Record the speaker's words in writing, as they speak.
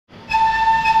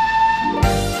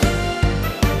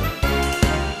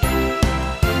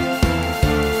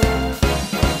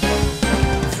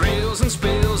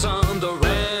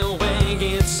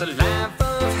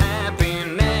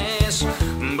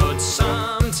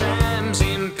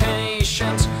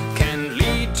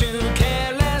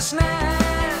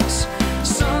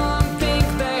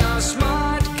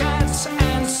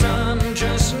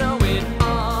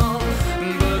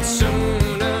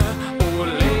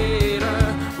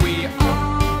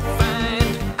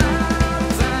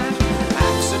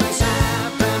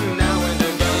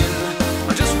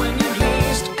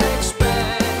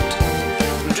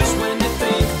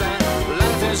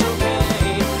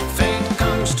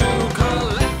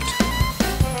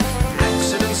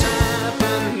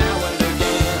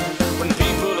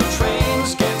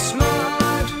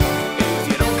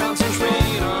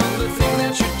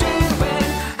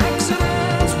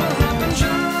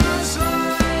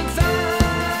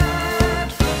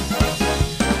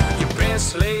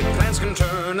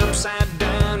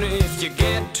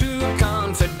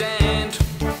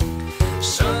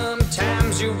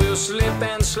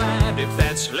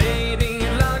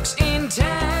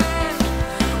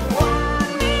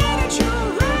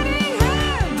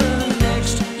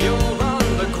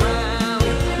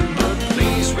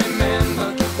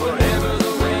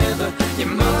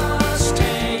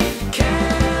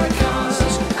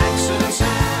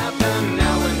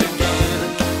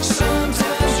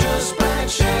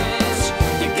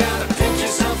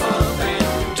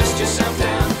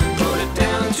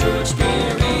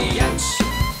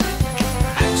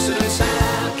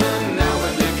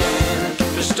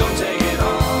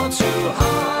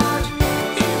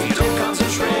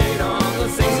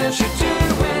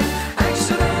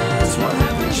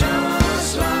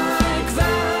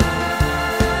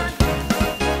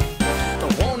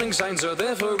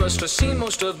must are seen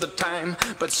most of the time,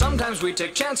 but sometimes we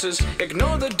take chances,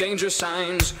 ignore the danger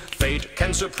signs. Fate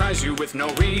can surprise you with no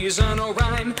reason or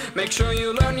rhyme. Make sure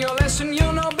you learn your lesson,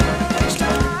 you'll know better next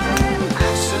time.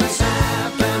 Accidents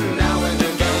happen now and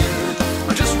again,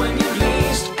 just when you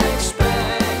least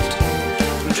expect,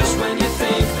 just when you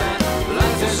think that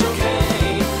life is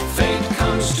okay, fate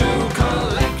comes to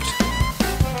collect.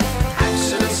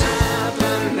 Accidents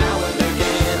happen now and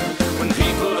again, when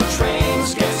people or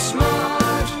trains get smart.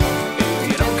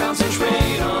 If you don't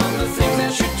concentrate on the things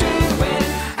that you're doing,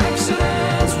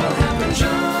 accidents will happen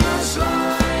just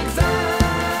like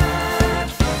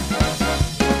that.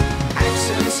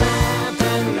 Accidents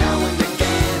happen now and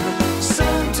again,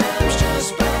 sometimes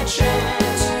just by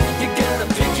chance. You gotta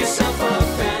pick yourself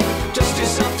up and dust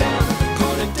yourself down,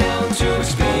 put it down to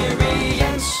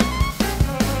experience.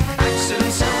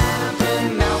 Accidents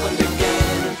happen now and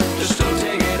again, just don't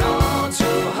take it all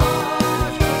too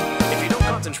hard. If you don't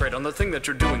concentrate on the thing that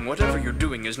you're doing, whatever you're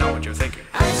doing is not what you're thinking.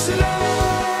 Accidents,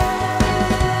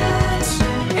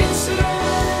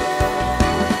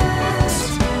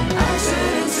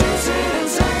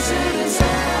 accidents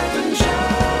happen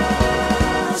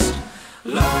just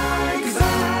like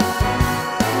that.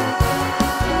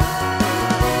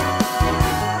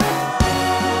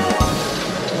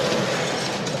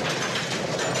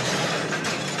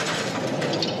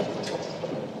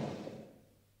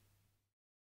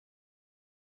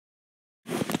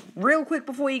 Real quick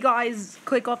before you guys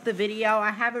click off the video,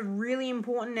 I have a really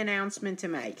important announcement to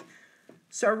make.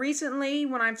 So recently,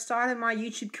 when I've started my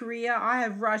YouTube career, I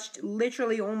have rushed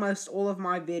literally almost all of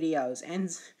my videos. And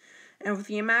with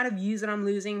the amount of views that I'm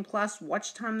losing, plus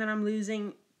watch time that I'm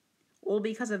losing, all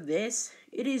because of this,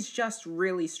 it is just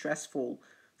really stressful.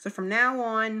 So from now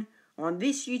on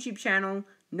this YouTube channel,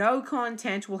 no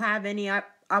content will have any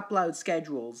upload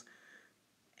schedules.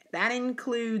 That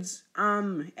includes,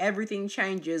 Everything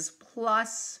Changes,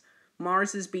 plus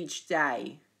Morris's Beach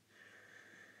Day.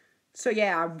 So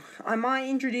yeah, I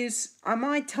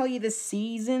might tell you the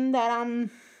season that,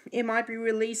 it might be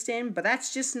released in, but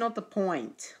that's just not the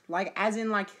point. Like, as in,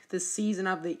 like, the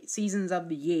seasons of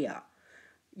the year.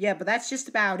 Yeah, but that's just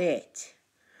about it.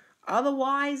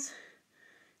 Otherwise,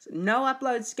 no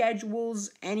upload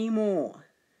schedules anymore.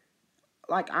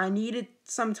 Like, I needed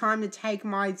some time to take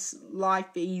my life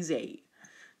easy.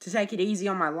 To take it easy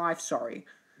on my life, sorry.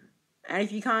 And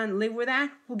if you can't live with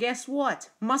that, well, guess what?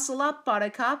 Muscle up,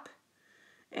 buttercup.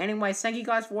 Anyways, thank you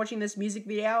guys for watching this music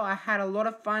video. I had a lot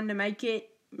of fun to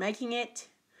making it.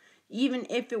 Even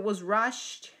if it was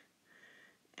rushed.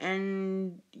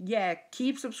 And, yeah,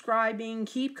 keep subscribing,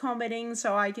 keep commenting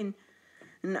so I can...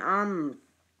 what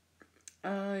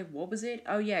was it?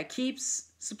 Oh, yeah, keep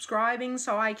subscribing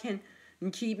so I can...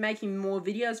 and keep making more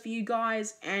videos for you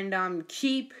guys, and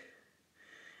keep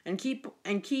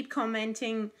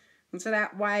commenting, and so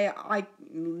that way I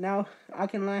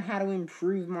can learn how to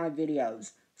improve my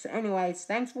videos. So anyways,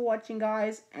 thanks for watching,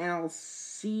 guys, and I'll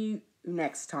see you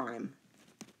next time.